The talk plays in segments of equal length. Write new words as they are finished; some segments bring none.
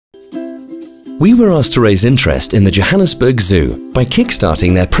We were asked to raise interest in the Johannesburg Zoo by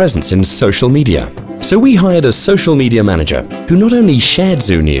kickstarting their presence in social media. So we hired a social media manager who not only shared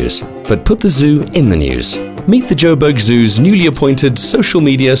zoo news, but put the zoo in the news. Meet the Joburg Zoo's newly appointed social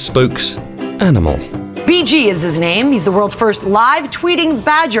media spokes-animal. BG is his name. He's the world's first live tweeting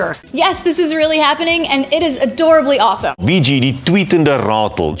badger. Yes, this is really happening and it is adorably awesome. BG die tweetende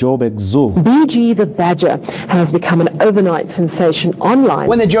ratel. Joburg Zoo. BG the badger has become an overnight sensation online.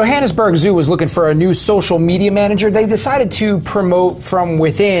 When the Johannesburg Zoo was looking for a new social media manager, they decided to promote from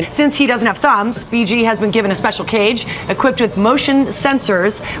within. Since he doesn't have thumbs, BG has been given a special cage equipped with motion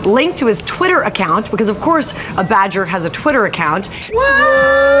sensors linked to his Twitter account, because of course a badger has a Twitter account.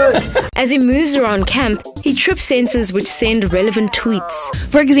 What? As he moves around camp, he trips sensors which send relevant tweets.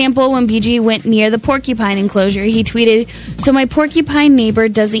 For example, when BG went near the porcupine enclosure, he tweeted, "So my porcupine neighbor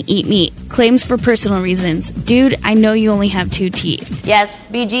doesn't eat meat. Claims for personal reasons. Dude, I know you only have 2 teeth." Yes,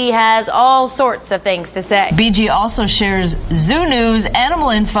 BG has all sorts of things to say. BG also shares zoo news, animal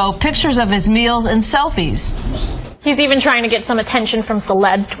info, pictures of his meals, and selfies. He's even trying to get some attention from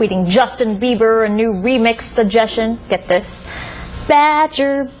celebs, tweeting Justin Bieber a new remix suggestion. Get this.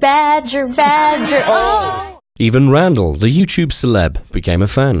 Badger, badger, badger. Oh. Even Randall, the YouTube celeb, became a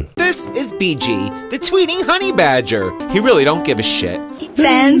fan. This is BG, the tweeting honey badger. He really don't give a shit.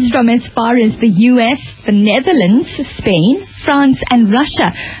 Fans from as far as the US, the Netherlands, Spain, France and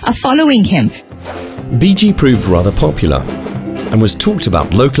Russia are following him. BG proved rather popular and was talked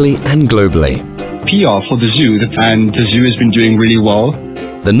about locally and globally. PR for the zoo, and the zoo has been doing really well.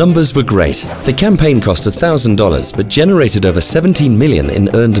 The numbers were great. The campaign cost $1,000 but generated over 17 million in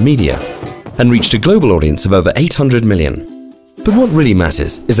earned media and reached a global audience of over 800 million. But what really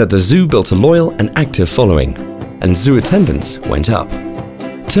matters is that the zoo built a loyal and active following, and zoo attendance went up.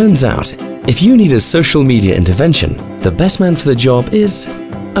 Turns out, if you need a social media intervention, the best man for the job is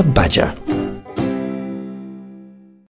a badger.